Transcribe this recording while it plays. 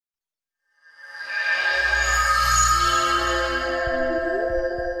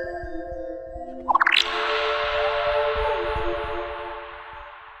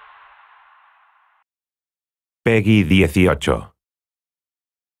Peggy 18.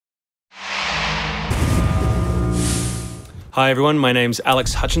 Hi everyone, my name's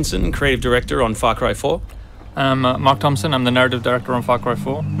Alex Hutchinson, Creative Director on Far Cry 4. I'm Mark Thompson, I'm the Narrative Director on Far Cry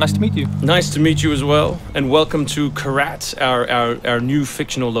 4. Nice to meet you. Nice to meet you as well, and welcome to Karat, our new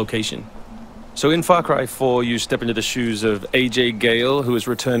fictional location. So in Far Cry 4, you step into the shoes of AJ Gale, who is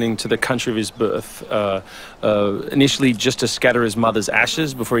returning to the country of his birth, initially just to scatter his mother's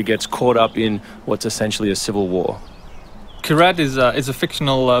ashes before he gets caught up in what's essentially a civil war. Karat is a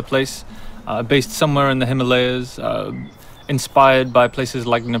fictional place based somewhere in the Himalayas, inspired by places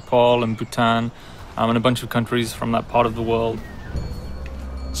like Nepal and Bhutan, and a bunch of countries from that part of the world.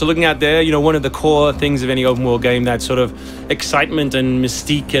 So looking out there, you know, one of the core things of any open world game, that sort of excitement and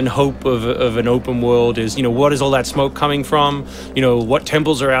mystique and hope of an open world is, you know, what is all that smoke coming from? You know, what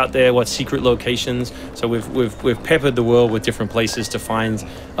temples are out there? What secret locations? So we've peppered the world with different places to find,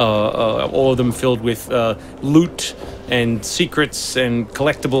 all of them filled with loot and secrets and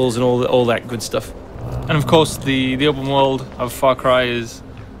collectibles and all that good stuff. And of course, the open world of Far Cry is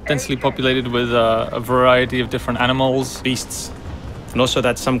densely populated with a variety of different animals. Beasts. And also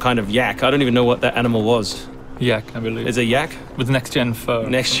that's some kind of yak. I don't even know what that animal was. Yak, I believe. Is it a yak? With next-gen fur.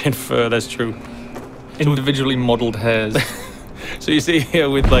 Next-gen fur, that's true. Individually modeled hairs. So you see here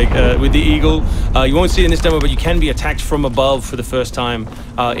with the eagle, you won't see it in this demo, but you can be attacked from above for the first time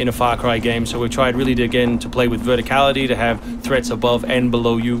in a Far Cry game. So we've tried really to play with verticality, to have threats above and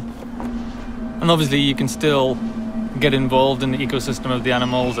below you. And obviously you can still get involved in the ecosystem of the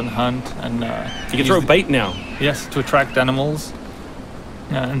animals and hunt. And you can throw bait now. Yes, to attract animals.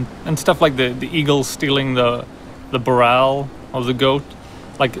 Yeah, and stuff like the eagle stealing the barrel of the goat.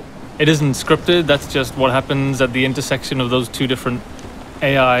 Like, it isn't scripted, that's just what happens at the intersection of those two different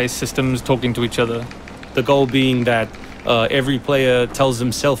AI systems talking to each other. The goal being that every player tells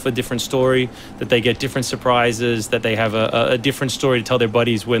themselves a different story, that they get different surprises, that they have a different story to tell their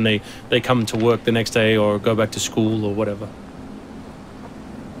buddies when they come to work the next day or go back to school or whatever.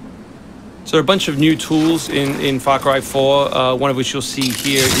 So there are a bunch of new tools in Far Cry 4, one of which you'll see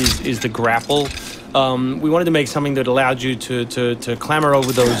here is the grapple. We wanted to make something that allowed you to clamber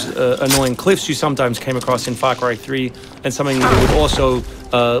over those annoying cliffs you sometimes came across in Far Cry 3, and something that would also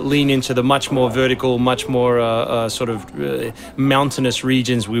lean into the much more vertical, much more sort of mountainous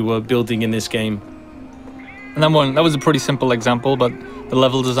regions we were building in this game. And that was a pretty simple example, but the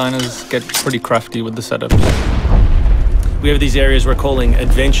level designers get pretty crafty with the setups. We have these areas we're calling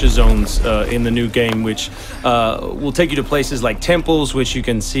adventure zones in the new game, which will take you to places like temples, which you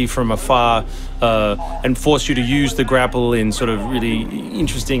can see from afar, and force you to use the grapple in sort of really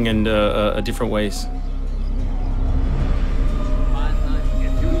interesting and different ways.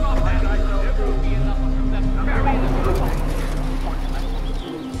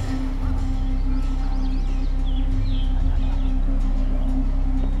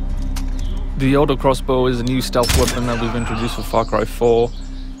 The auto crossbow is a new stealth weapon that we've introduced for Far Cry 4.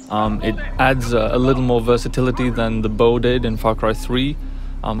 It adds a little more versatility than the bow did in Far Cry 3.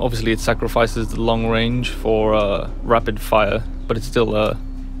 Obviously it sacrifices the long range for rapid fire, but it's still a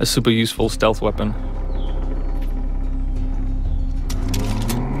super useful stealth weapon.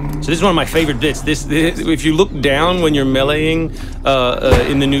 So this is one of my favorite bits. This if you look down when you're meleeing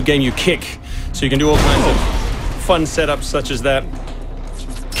in the new game, you kick. So you can do all kinds of fun setups such as that.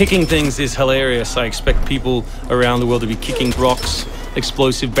 Kicking things is hilarious. I expect people around the world to be kicking rocks,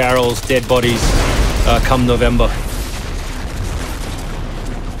 explosive barrels, dead bodies come November.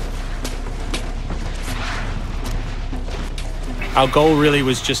 Our goal really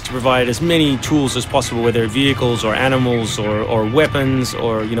was just to provide as many tools as possible, whether vehicles or animals or weapons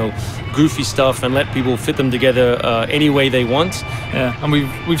or, you know, goofy stuff, and let people fit them together any way they want. Yeah, and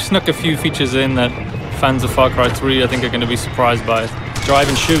we've snuck a few features in that fans of Far Cry 3 I think are going to be surprised by. Drive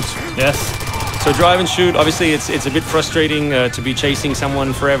and shoot. Yes. So drive and shoot, obviously it's a bit frustrating to be chasing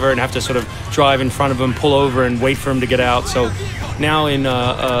someone forever and have to sort of drive in front of them, pull over and wait for them to get out. So now in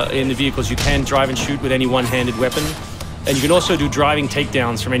the vehicles you can drive and shoot with any one-handed weapon. And you can also do driving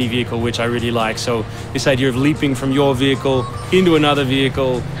takedowns from any vehicle, which I really like. So this idea of leaping from your vehicle into another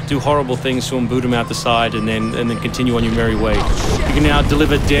vehicle, do horrible things to them, boot them out the side, and then continue on your merry way. You can now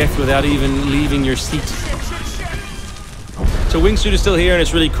deliver death without even leaving your seat. So wingsuit is still here, and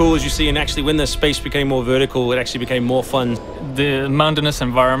it's really cool, as you see, and actually when the space became more vertical, it actually became more fun. The mountainous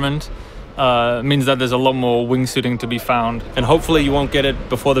environment means that there's a lot more wingsuiting to be found. And hopefully you won't get it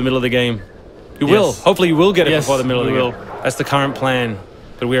before the middle of the game. You will. Hopefully you will get it before the middle of the game. That's the current plan.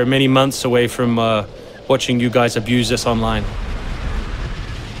 But we are many months away from watching you guys abuse this online.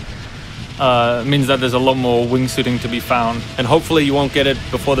 Means that there's a lot more wingsuiting to be found. And hopefully you won't get it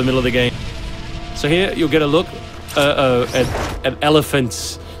before the middle of the game. So here you'll get a look at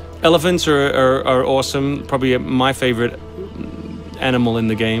elephants. Elephants are awesome, probably my favorite animal in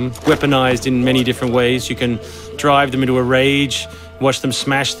the game. Weaponized in many different ways. You can drive them into a rage, watch them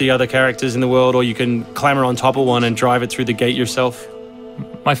smash the other characters in the world, or you can clamber on top of one and drive it through the gate yourself.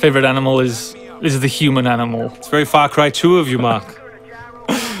 My favorite animal is the human animal. It's very Far Cry 2 of you, Mark.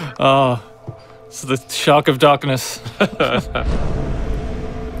 Oh, it's the shark of darkness.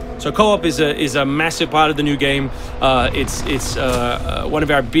 So co-op is a massive part of the new game. It's one of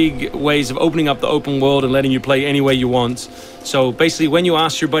our big ways of opening up the open world and letting you play any way you want. So basically, when you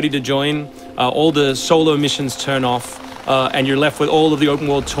ask your buddy to join, all the solo missions turn off, and you're left with all of the open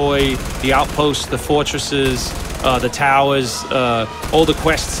world toy, the outposts, the fortresses, the towers, all the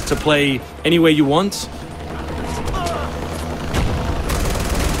quests to play any way you want.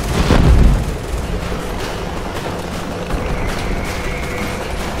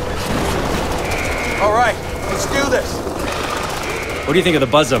 All right, let's do this. What do you think of the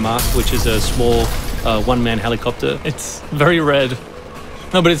Buzzer, Mark, which is a small one-man helicopter? It's very red.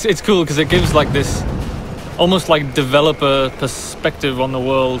 No, but it's cool because it gives like this almost like developer perspective on the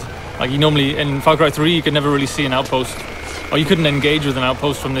world. Like you normally in Far Cry 3 you could never really see an outpost, or you couldn't engage with an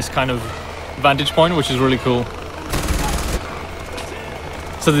outpost from this kind of vantage point, which is really cool.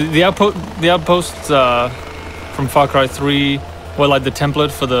 So the outposts from Far Cry 3 were like the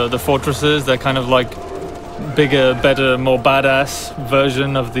template for the fortresses. They're kind of like bigger, better, more badass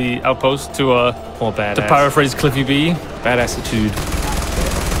version of the outpost to more badass. To paraphrase Cliffy B. Badassitude.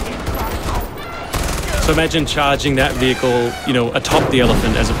 So imagine charging that vehicle, you know, atop the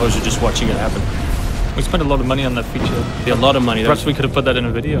elephant as opposed to just watching it happen. We spent a lot of money on that feature. Yeah, a lot of money. Perhaps we could have put that in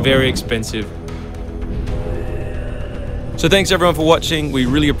a video. Very expensive. So thanks everyone for watching. We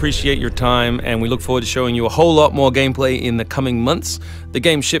really appreciate your time and we look forward to showing you a whole lot more gameplay in the coming months. The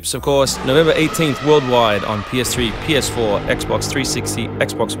game ships, of course, November 18th worldwide on PS3, PS4, Xbox 360,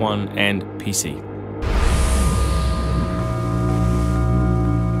 Xbox One, and PC.